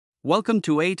Welcome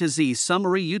to A to Z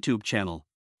Summary YouTube channel.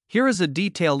 Here is a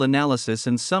detailed analysis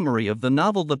and summary of the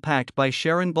novel The Pact by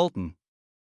Sharon Bolton.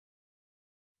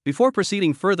 Before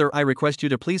proceeding further, I request you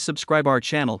to please subscribe our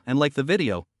channel and like the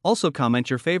video. Also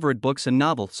comment your favorite books and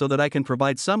novel so that I can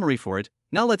provide summary for it.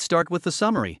 Now let's start with the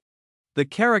summary. The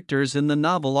characters in the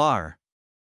novel are.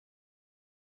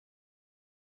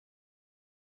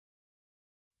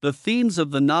 The themes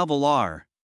of the novel are.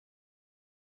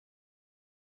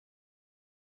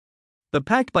 The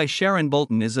Pact by Sharon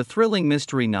Bolton is a thrilling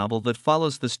mystery novel that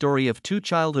follows the story of two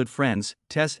childhood friends,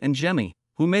 Tess and Jemmy,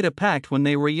 who made a pact when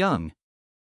they were young.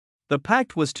 The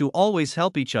pact was to always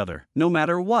help each other, no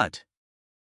matter what.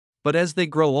 But as they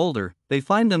grow older, they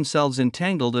find themselves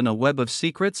entangled in a web of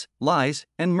secrets, lies,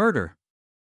 and murder.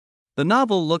 The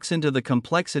novel looks into the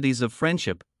complexities of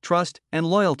friendship, trust, and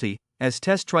loyalty, as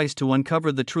Tess tries to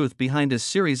uncover the truth behind a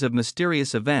series of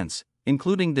mysterious events,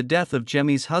 including the death of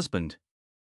Jemmy's husband.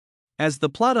 As the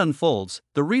plot unfolds,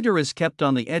 the reader is kept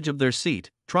on the edge of their seat,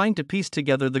 trying to piece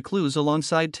together the clues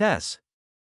alongside Tess.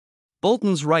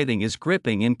 Bolton's writing is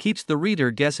gripping and keeps the reader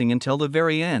guessing until the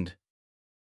very end.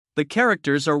 The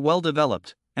characters are well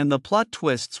developed, and the plot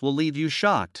twists will leave you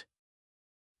shocked.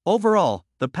 Overall,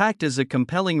 The Pact is a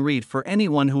compelling read for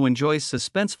anyone who enjoys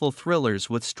suspenseful thrillers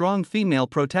with strong female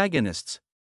protagonists.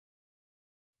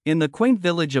 In the quaint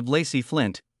village of Lacey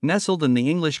Flint, nestled in the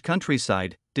English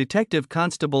countryside, Detective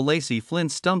Constable Lacey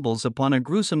Flint stumbles upon a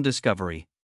gruesome discovery.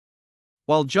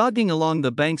 While jogging along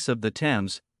the banks of the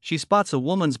Thames, she spots a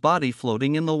woman's body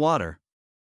floating in the water.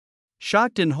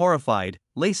 Shocked and horrified,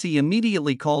 Lacey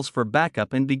immediately calls for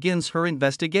backup and begins her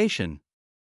investigation.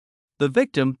 The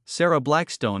victim, Sarah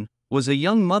Blackstone, was a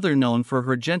young mother known for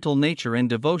her gentle nature and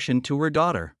devotion to her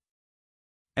daughter.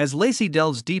 As Lacey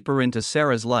delves deeper into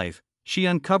Sarah's life, she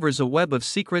uncovers a web of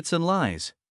secrets and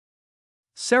lies.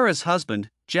 Sarah's husband,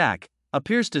 Jack,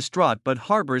 appears distraught but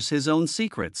harbors his own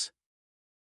secrets.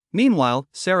 Meanwhile,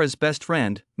 Sarah's best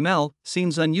friend, Mel,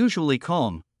 seems unusually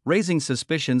calm, raising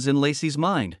suspicions in Lacey's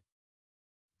mind.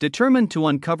 Determined to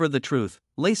uncover the truth,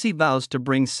 Lacey vows to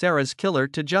bring Sarah's killer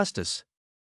to justice.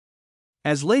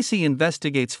 As Lacey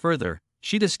investigates further,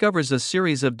 she discovers a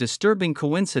series of disturbing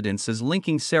coincidences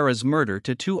linking Sarah's murder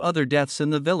to two other deaths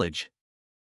in the village.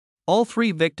 All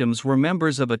three victims were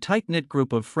members of a tight-knit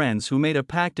group of friends who made a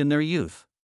pact in their youth.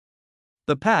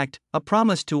 The pact, a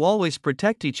promise to always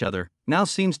protect each other, now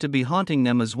seems to be haunting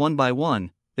them as one by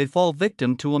one, they fall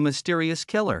victim to a mysterious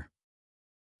killer.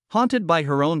 Haunted by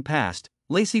her own past,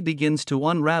 Lacey begins to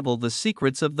unravel the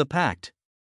secrets of the pact.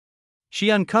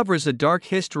 She uncovers a dark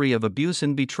history of abuse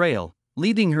and betrayal,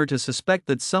 leading her to suspect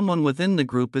that someone within the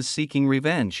group is seeking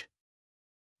revenge.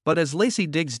 But as Lacey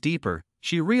digs deeper,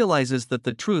 she realizes that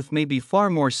the truth may be far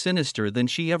more sinister than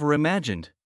she ever imagined.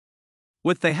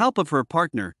 With the help of her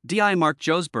partner, D.I. Mark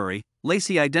Josbury,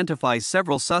 Lacey identifies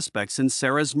several suspects in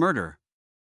Sarah's murder.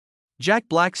 Jack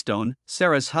Blackstone,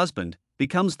 Sarah's husband,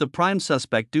 becomes the prime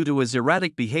suspect due to his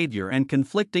erratic behavior and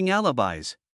conflicting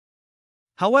alibis.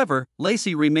 However,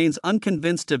 Lacey remains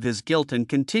unconvinced of his guilt and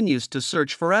continues to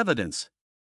search for evidence.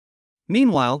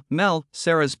 Meanwhile, Mel,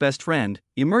 Sarah's best friend,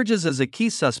 emerges as a key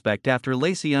suspect after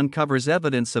Lacey uncovers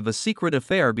evidence of a secret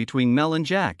affair between Mel and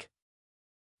Jack.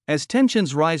 As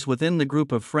tensions rise within the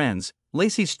group of friends,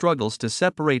 Lacey struggles to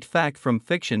separate fact from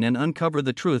fiction and uncover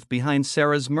the truth behind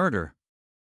Sarah's murder.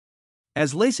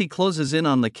 As Lacey closes in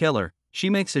on the killer, she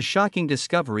makes a shocking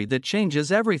discovery that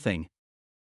changes everything.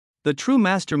 The true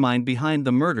mastermind behind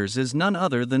the murders is none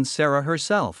other than Sarah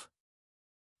herself.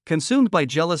 Consumed by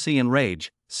jealousy and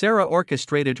rage, Sarah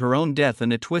orchestrated her own death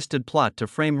in a twisted plot to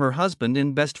frame her husband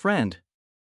and best friend.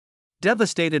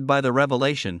 Devastated by the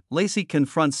revelation, Lacey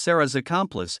confronts Sarah's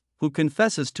accomplice, who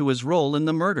confesses to his role in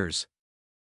the murders.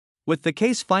 With the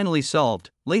case finally solved,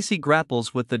 Lacey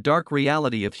grapples with the dark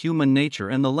reality of human nature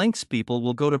and the lengths people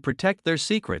will go to protect their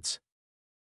secrets.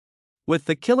 With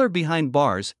the killer behind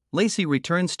bars, Lacey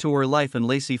returns to her life in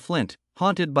Lacey Flint,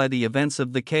 haunted by the events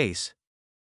of the case.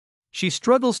 She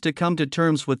struggles to come to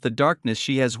terms with the darkness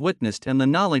she has witnessed and the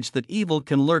knowledge that evil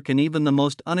can lurk in even the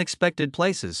most unexpected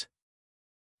places.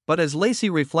 But as Lacey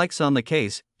reflects on the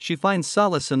case, she finds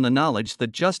solace in the knowledge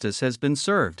that justice has been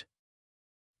served.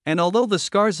 And although the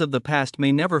scars of the past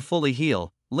may never fully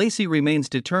heal, Lacey remains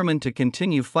determined to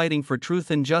continue fighting for truth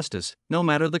and justice, no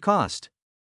matter the cost.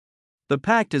 The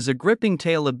Pact is a gripping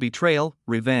tale of betrayal,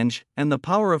 revenge, and the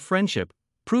power of friendship,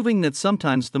 proving that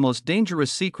sometimes the most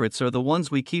dangerous secrets are the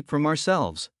ones we keep from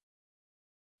ourselves.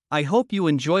 I hope you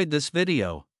enjoyed this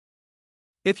video.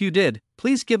 If you did,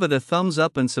 please give it a thumbs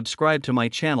up and subscribe to my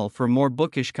channel for more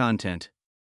bookish content.